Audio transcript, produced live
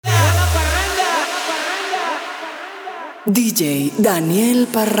DJ Daniel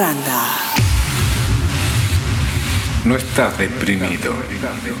Parranda. No estás deprimido,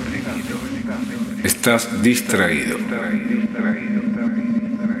 estás distraído.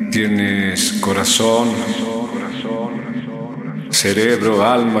 Tienes corazón, cerebro,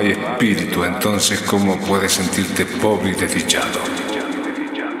 alma y espíritu, entonces ¿cómo puedes sentirte pobre y desdichado?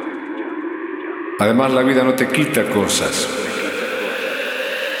 Además, la vida no te quita cosas,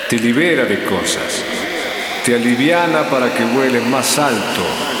 te libera de cosas, te aliviana para que vueles más alto,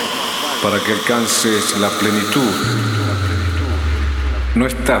 para que alcances la plenitud. No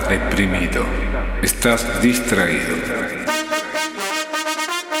estás deprimido, estás distraído.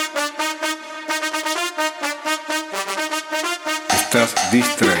 Estás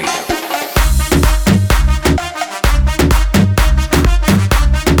distraído.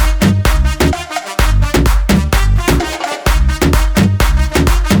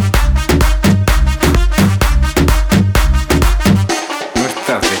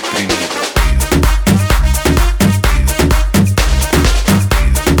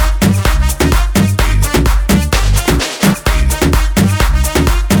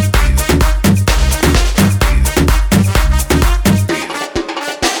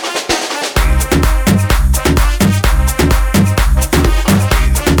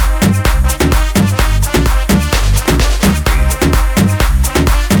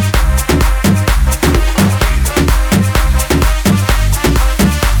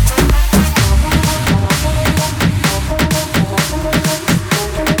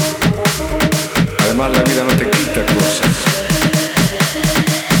 La vida no te quita cosas,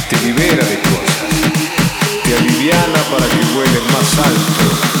 te libera de cosas, te aliviana para que vueles más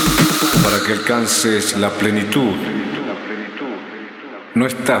alto, para que alcances la plenitud. No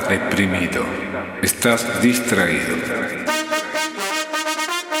estás deprimido, estás distraído.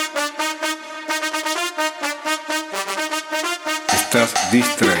 Estás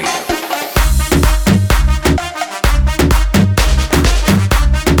distraído.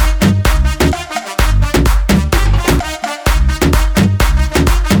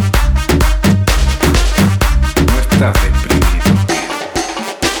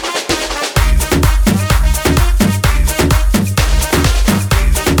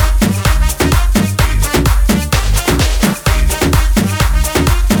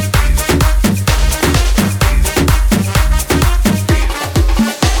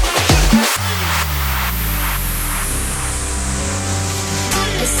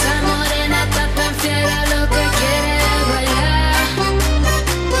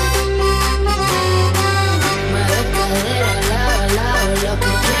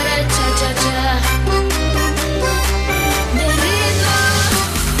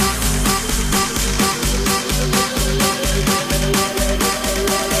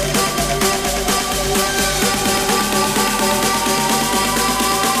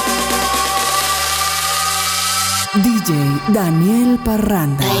 DJ Daniel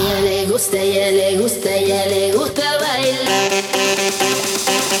Parranda. A ella le gusta, a ella le gusta, a ella le gusta bailar.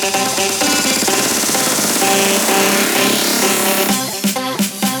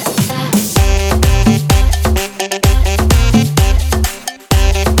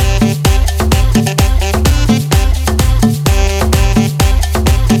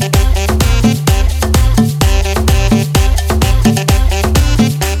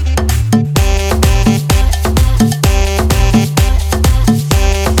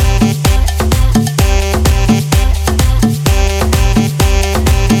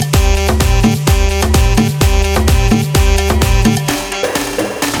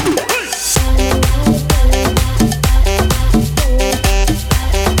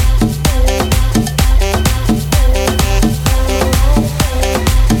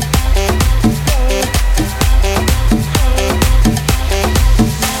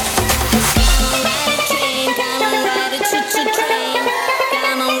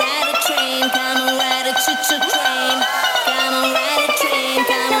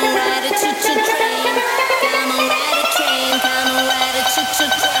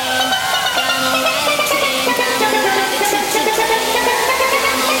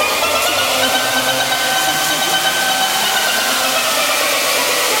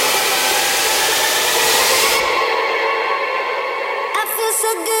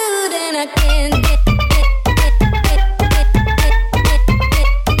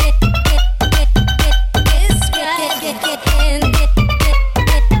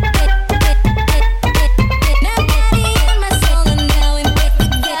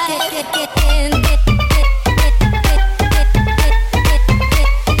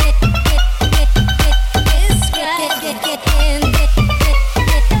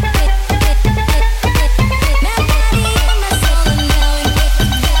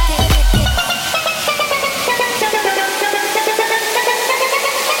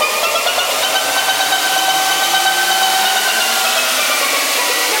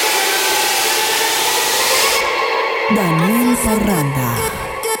 Daniel Parranda.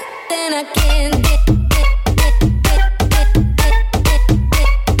 Then I can't get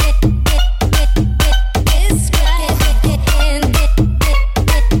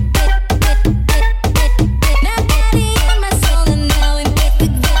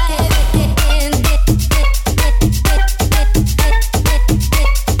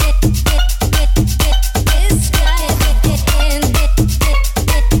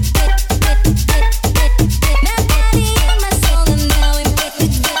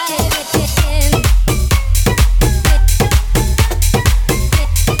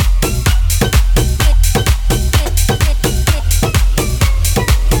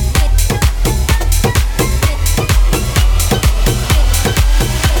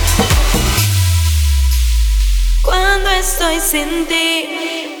sin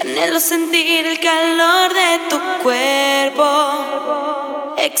ti, anhelo sentir el calor de tu cuerpo,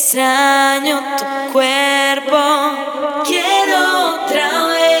 extraño tu cuerpo, quiero otra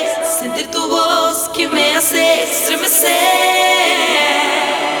vez sentir tu voz que me hace estremecer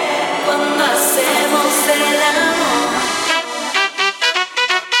cuando hacemos el amor.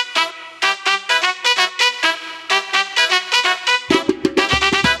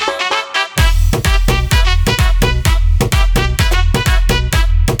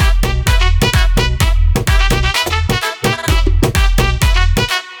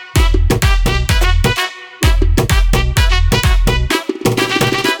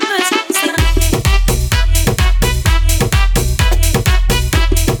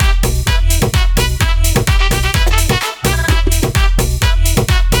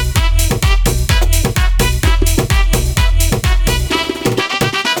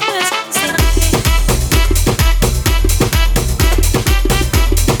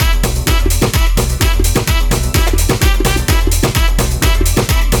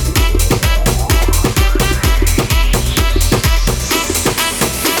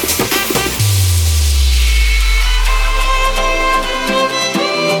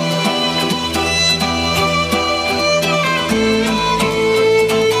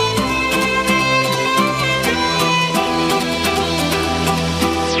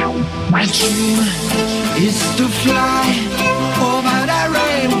 My dream is to fly over the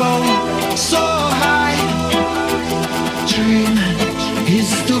rainbow so high. Dream is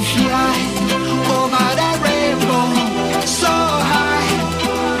to fly over the rainbow so high.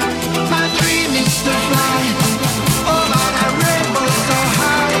 My dream is to fly over the rainbow so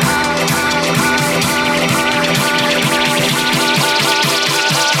high, high, high, high, high, high, high, high, high.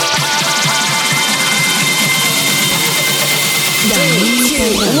 3,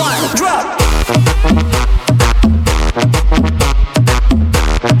 2, 1, drop.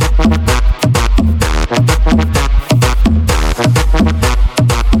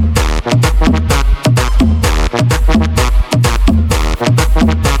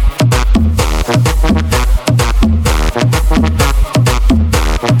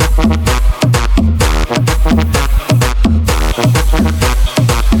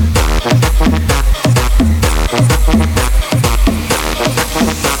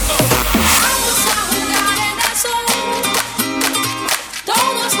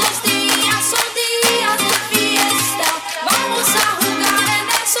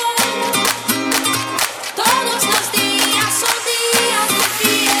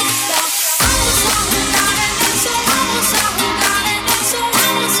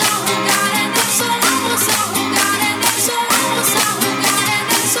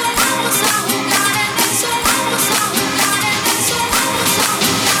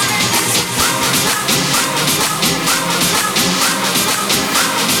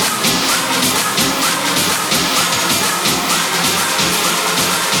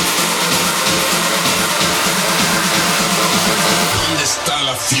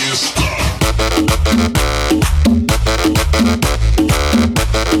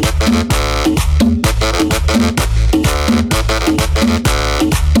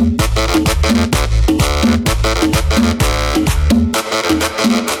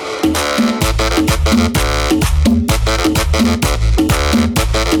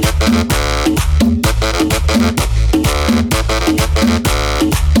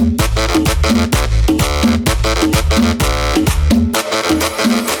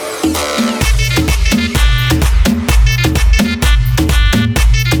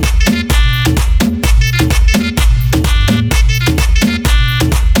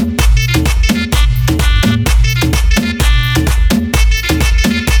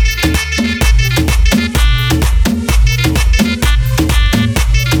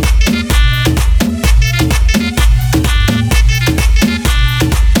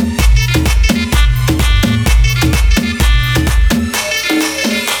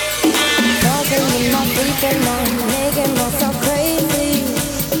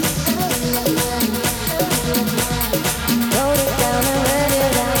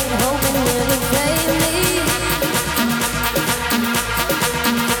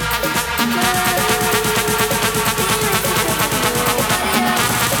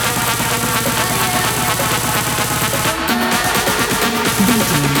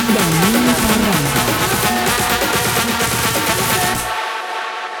 Daniel Parranda.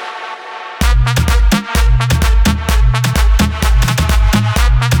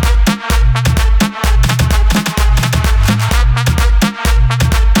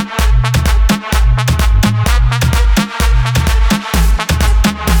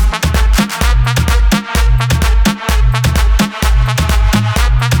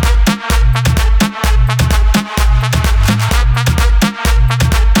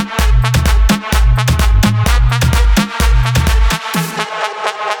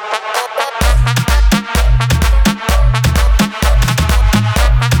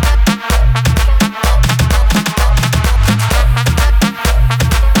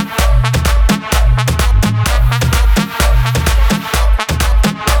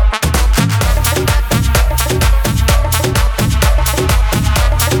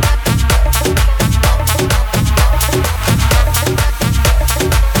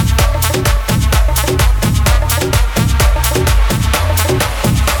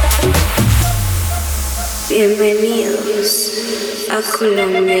 Bienvenidos a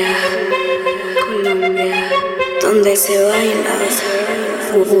Colombia, Colombia, donde se baila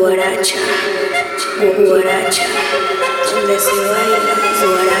guaracha, guaracha, donde se baila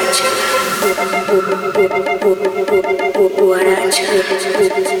guaracha, guaracha,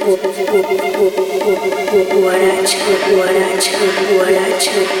 guaracha, guaracha,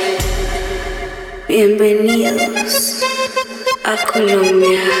 guaracha. Bienvenidos a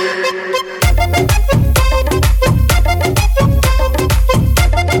Colombia.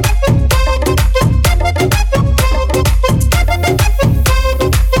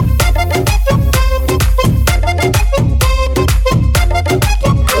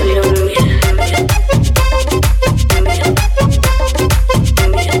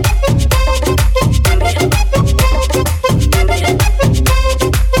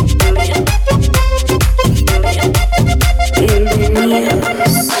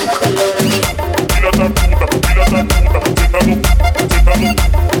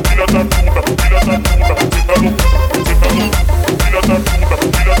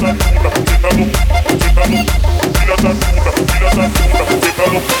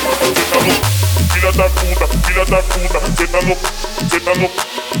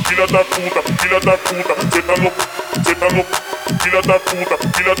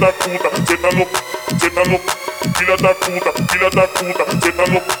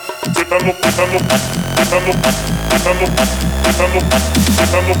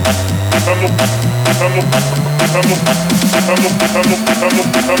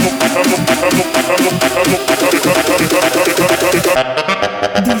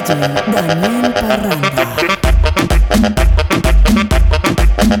 DJ Daniel Parranda.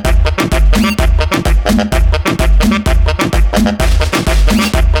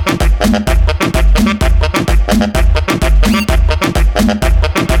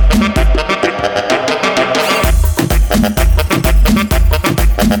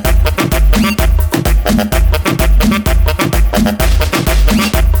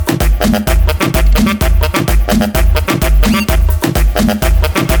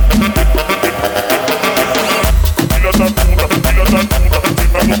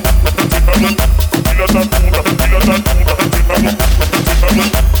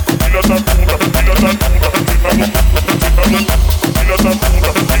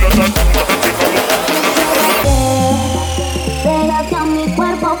 Pegas a mi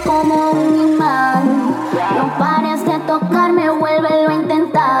cuerpo como un imán. No pares de tocarme, vuélvelo a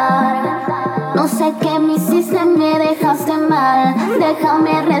intentar. No sé qué me hiciste, me dejaste mal.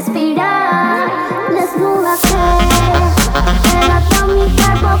 Déjame respirar, desnúdate. Pégate a mi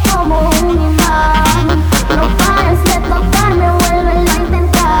cuerpo como un imán. No pares de tocarme, vuélvelo a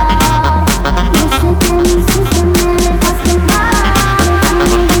intentar. No sé qué me hiciste, me dejaste mal.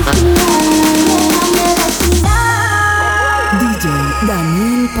 Déjame respirar. DJ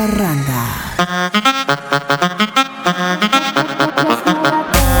Daniel Parranda.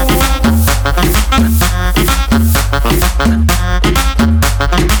 Desnúdate.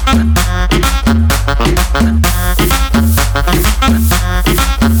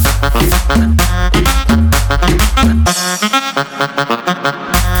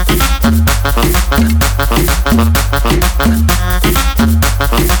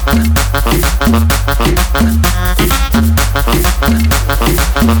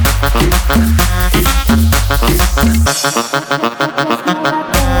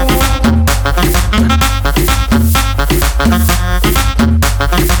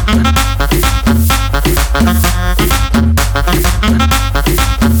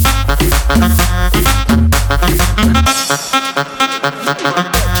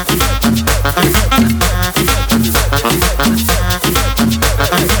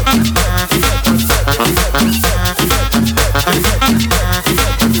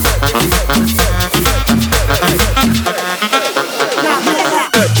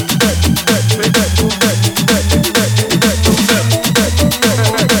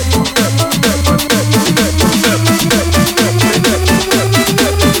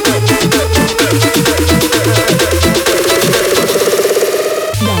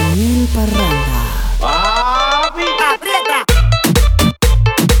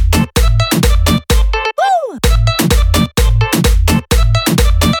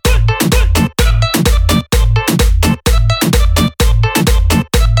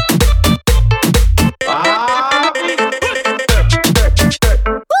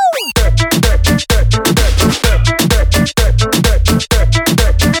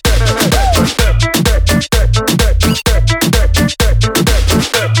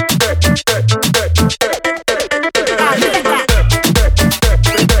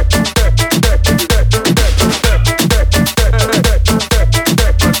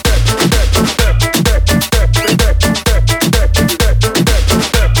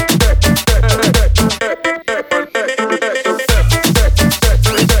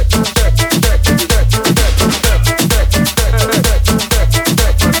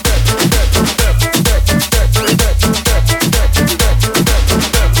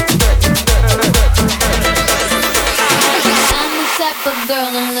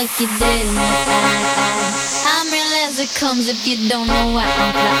 comes if you don't know why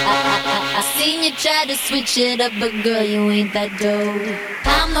I'm fly. I seen you try to switch it up, but girl, you ain't that dope.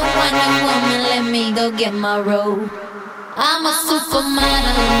 I'm the Wonder Woman, let me go get my robe. I'm a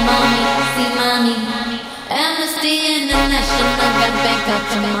supermodel, mommy, see money. Amnesty International, got back up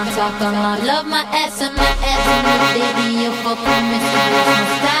to my talk a lot. Love my ass and my ass and my baby, you're fucking miserable. My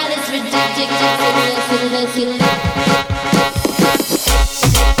style is ridiculous.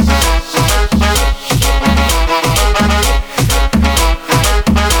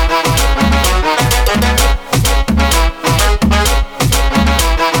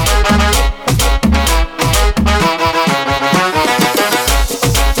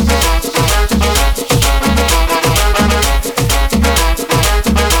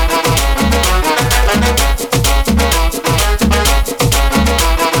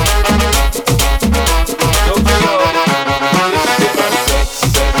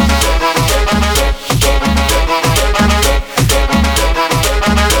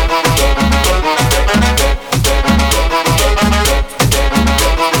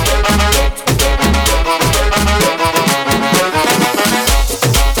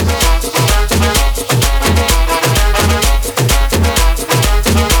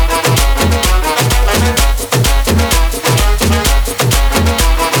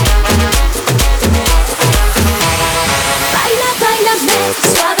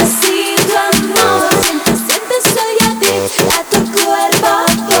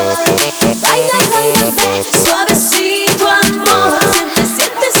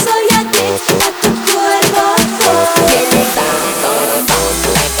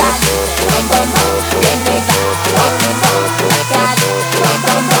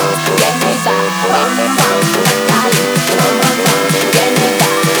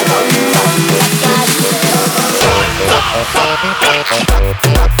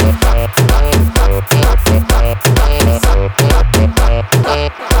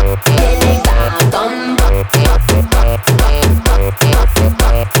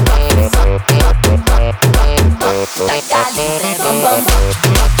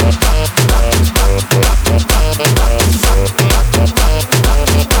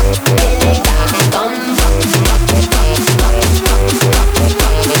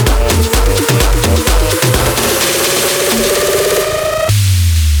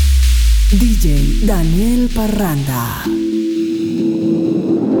 DJ Daniel Parranda.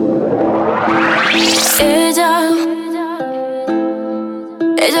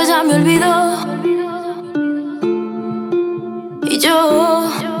 Ella ya me olvidó. Y yo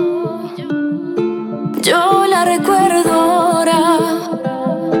la recuerdo ahora.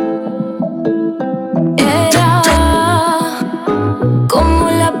 Era como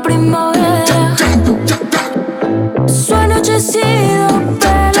la primavera, su anochecido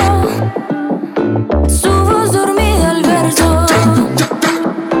pelo, su voz dormida al verso,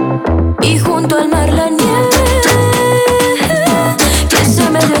 y junto al mar la nieve que se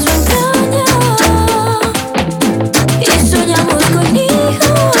metió a su entraña, y soñamos con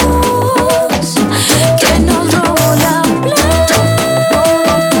hijos que nos robó la playa.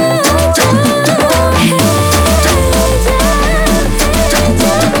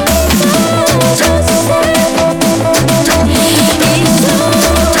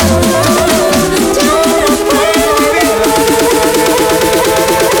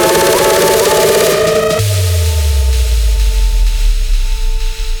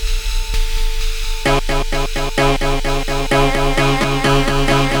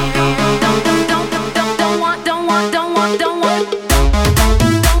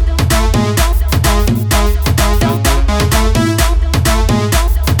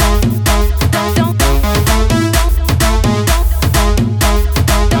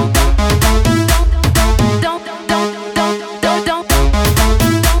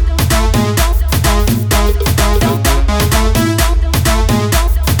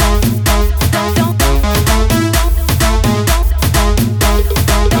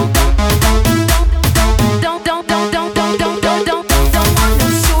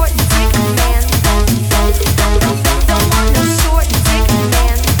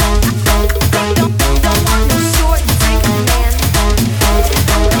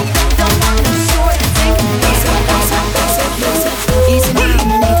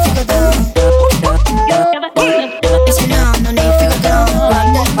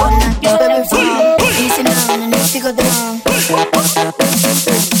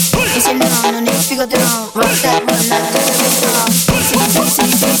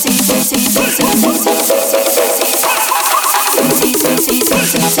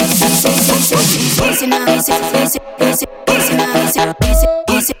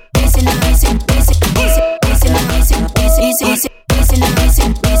 Easy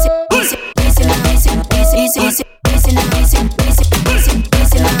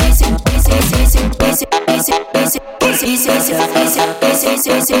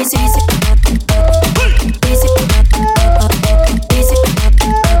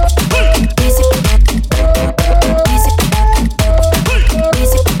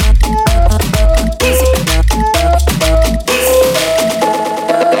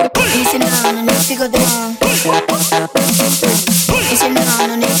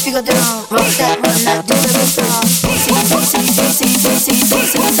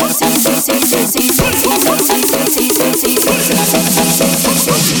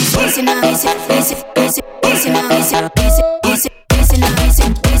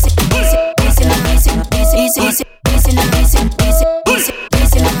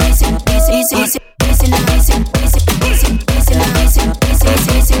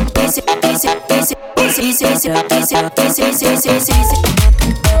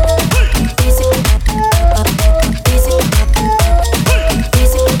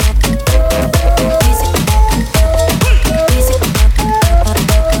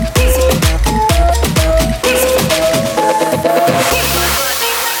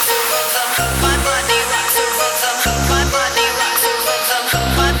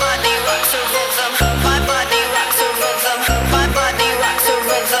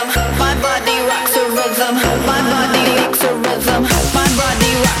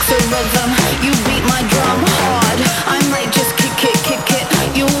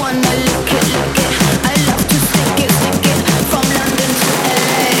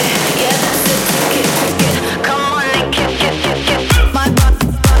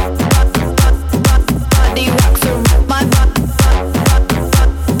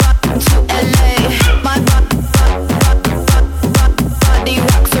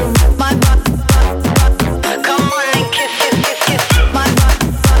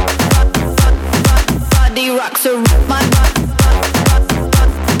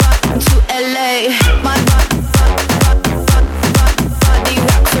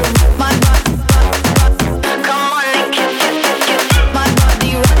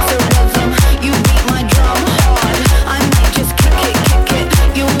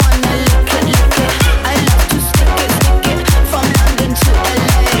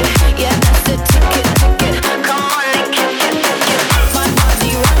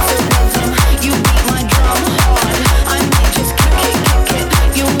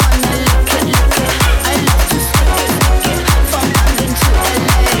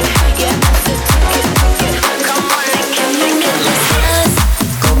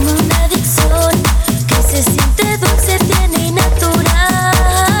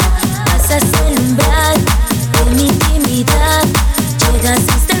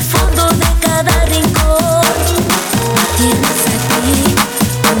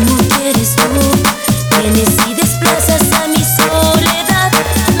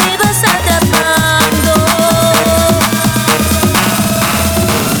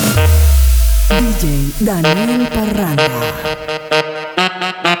Daniel Parranda.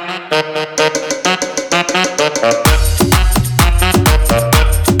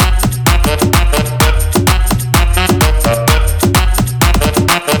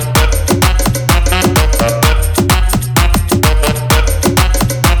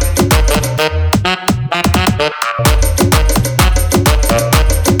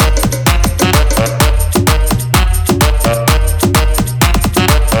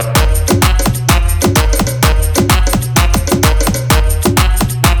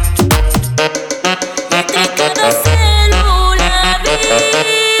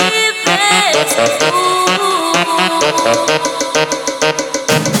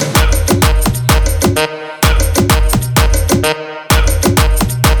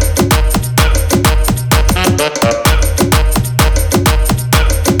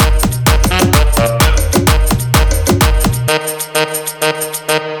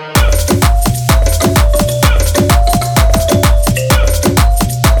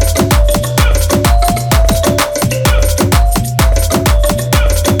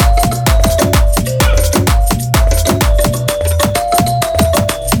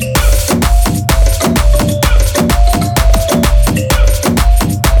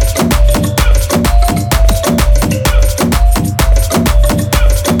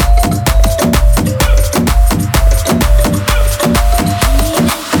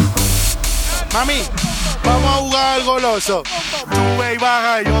 Mami, vamos a jugar al goloso. Sube y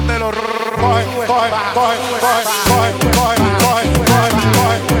baja y yo te lo coge, coge, coge, coge, coge, coge,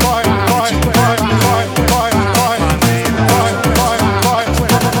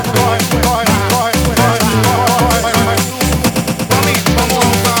 Mami, vamos a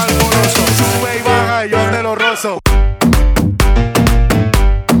jugar al goloso. Sube y baja y yo te lo rozo.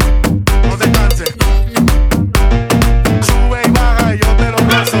 No te canses.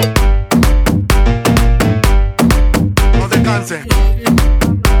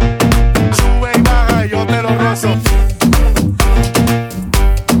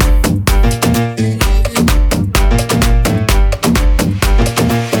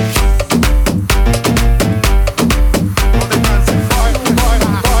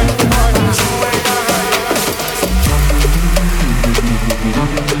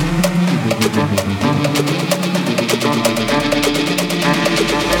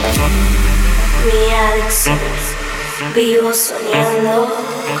 Mi adicción, vivo soñando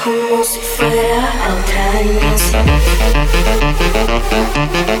como si fuera otra dimensión.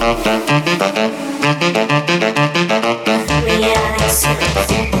 Mi adicción.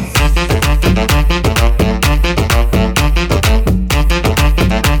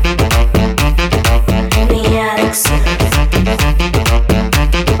 Mi adicción.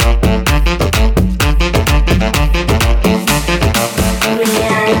 Mi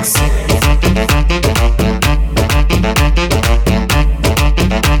adicción.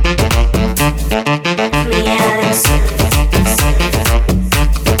 Mi adicción.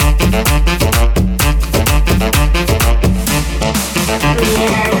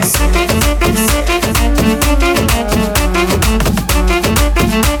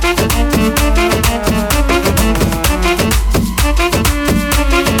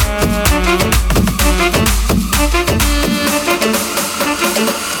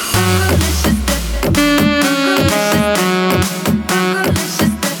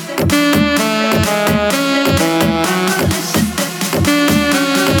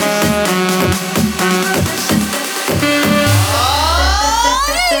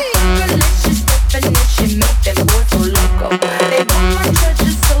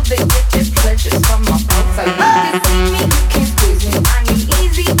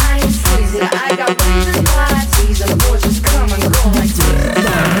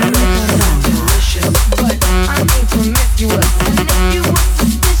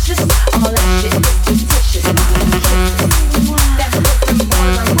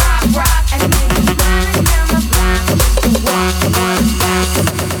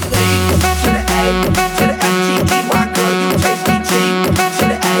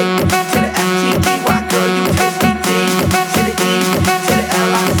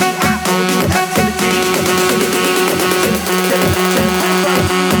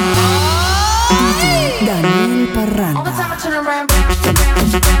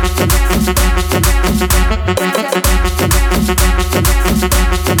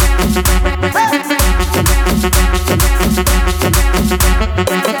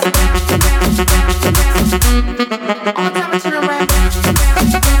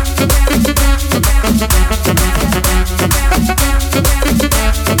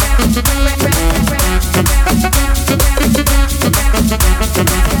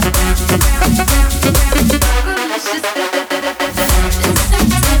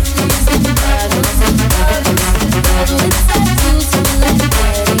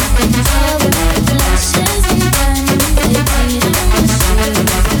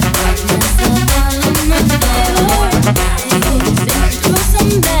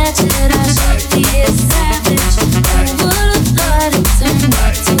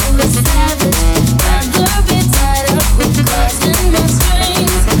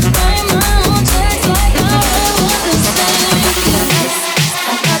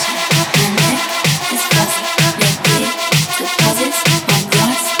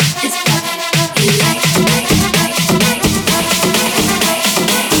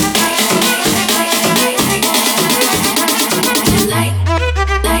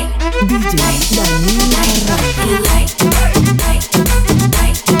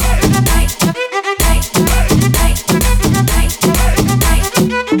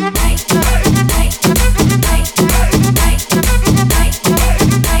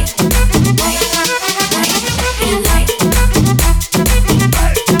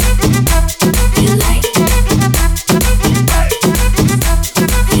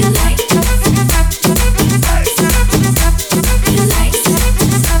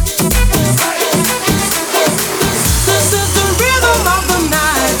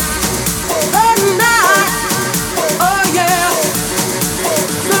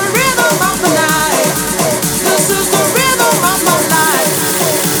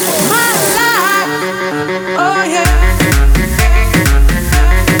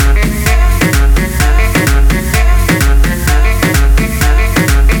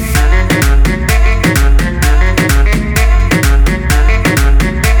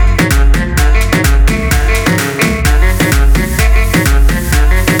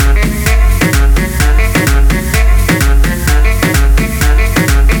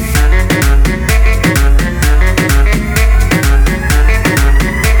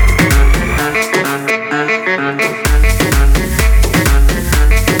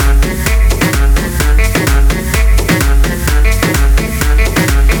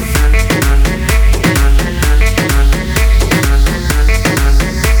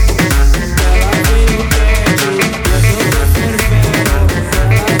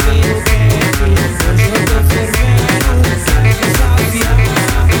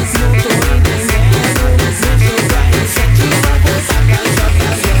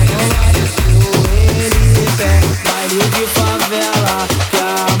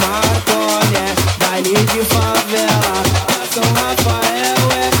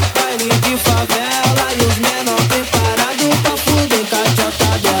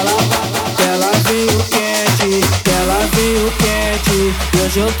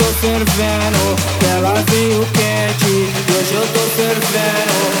 Hoje eu tô fervendo, que ela veio quente. Hoje eu tô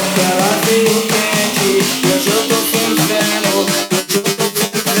fervendo, que ela veio quente. Hoje eu tô fervendo,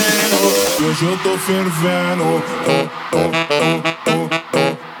 hoje eu tô fervendo.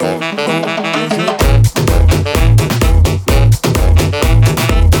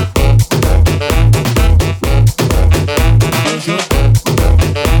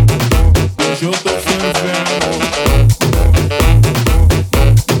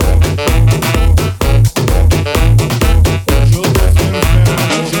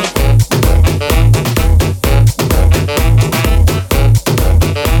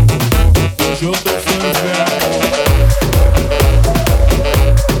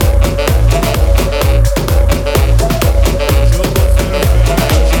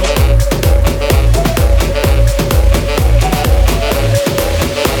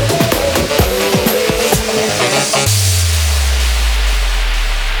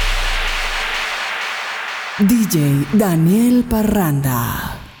 DJ Daniel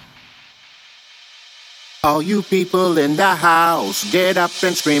Parranda. All you people in the house, get up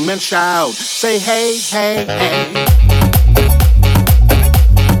and scream and shout. Say hey, hey, hey.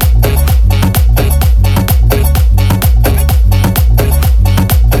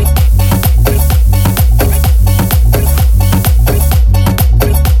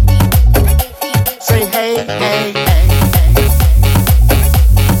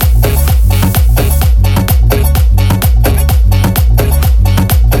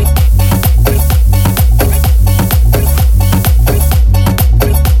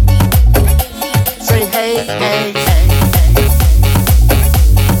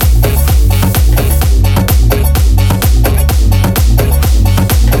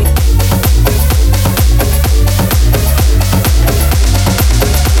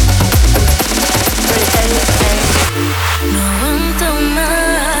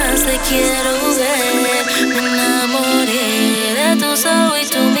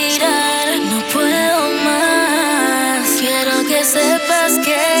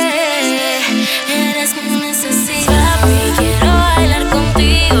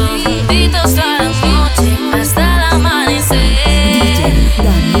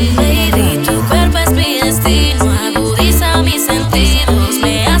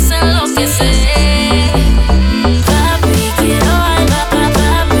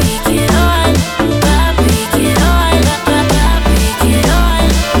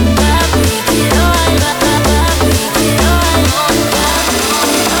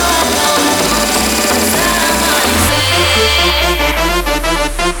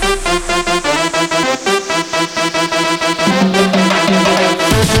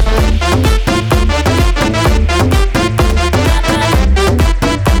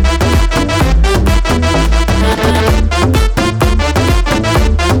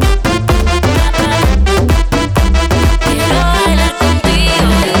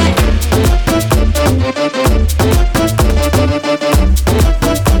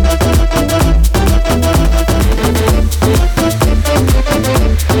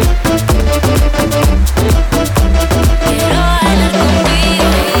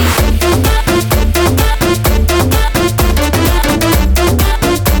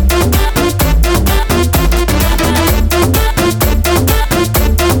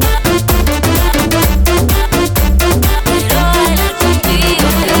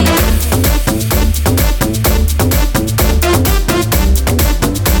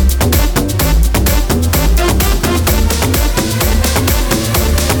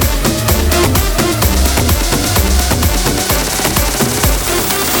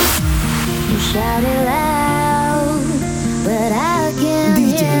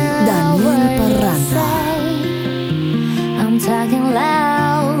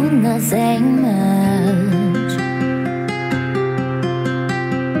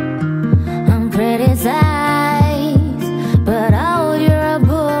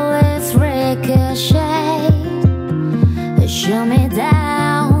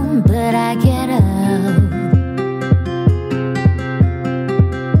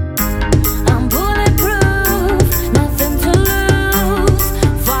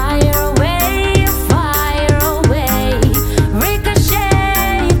 Fire away,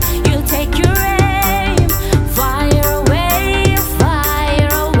 ricochet. You take your aim.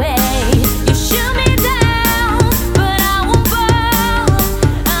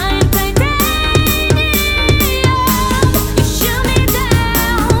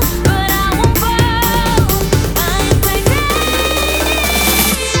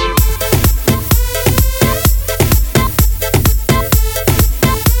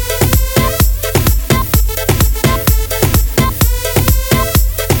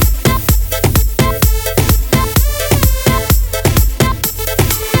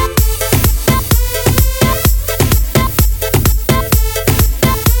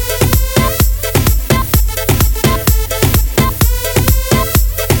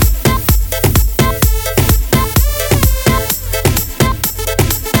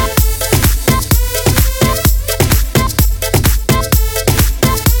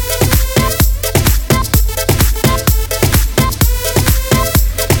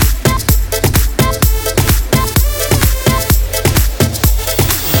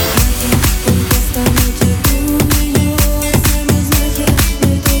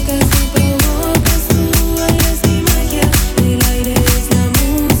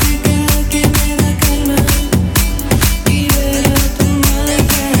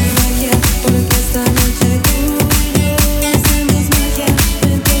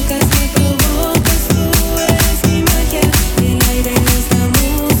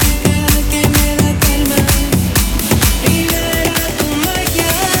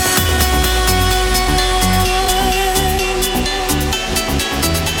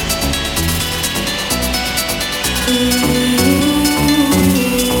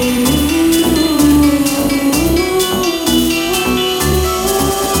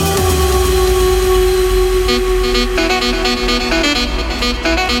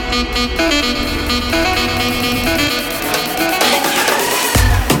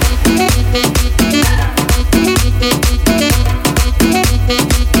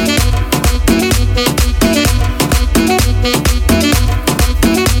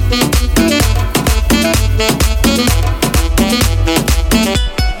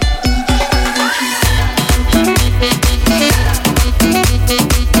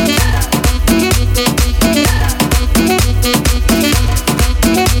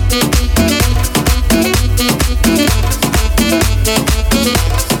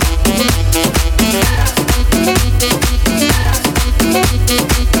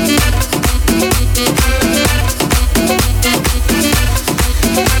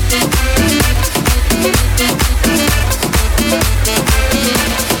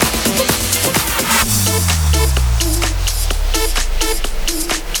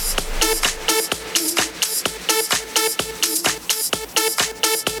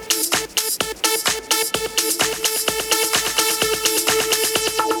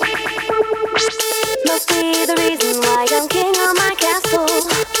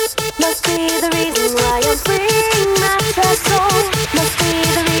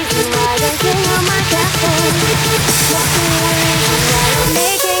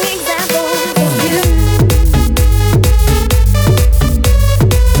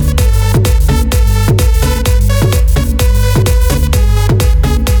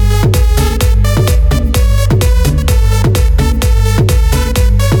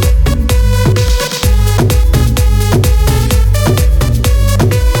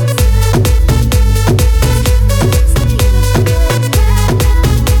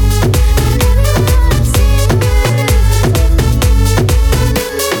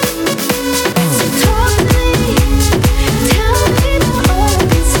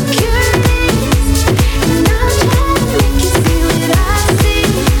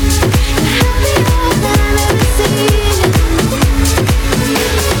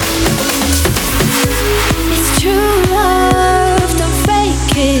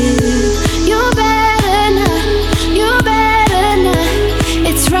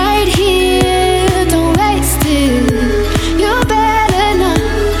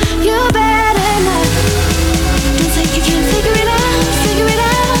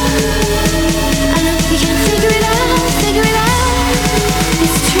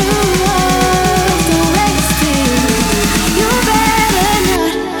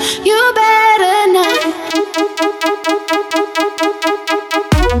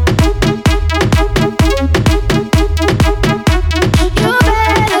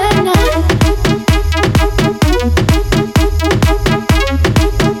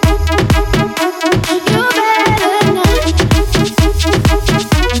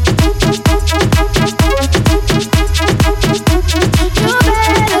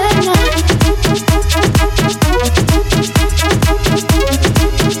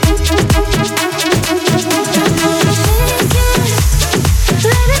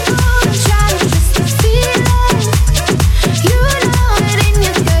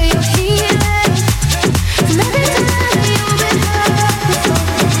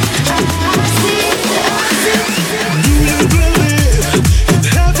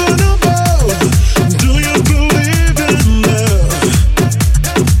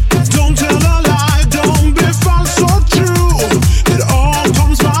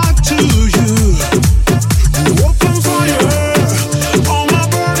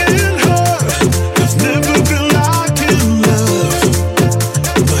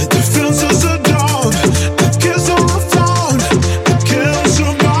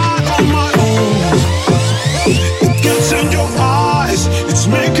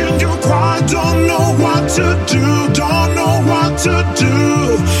 to do.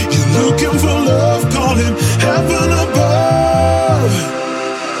 You're looking for love, call him heaven above.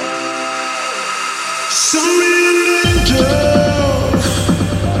 Send me an angel,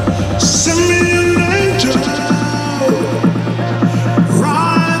 send me an angel,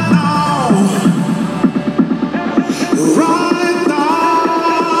 right now, right now.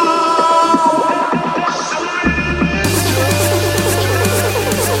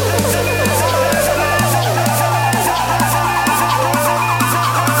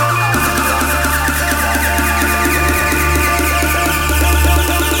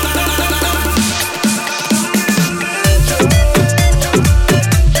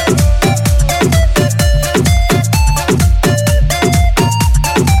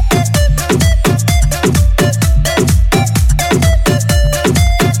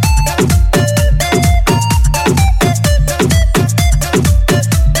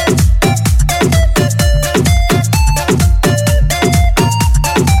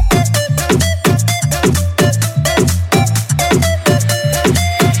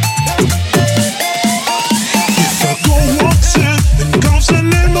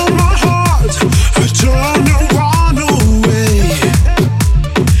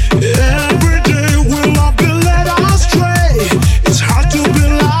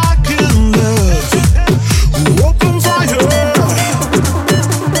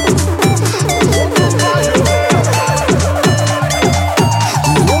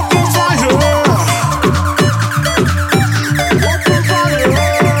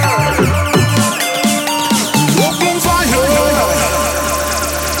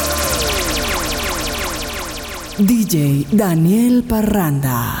 DJ Daniel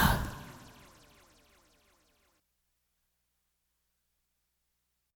Parranda.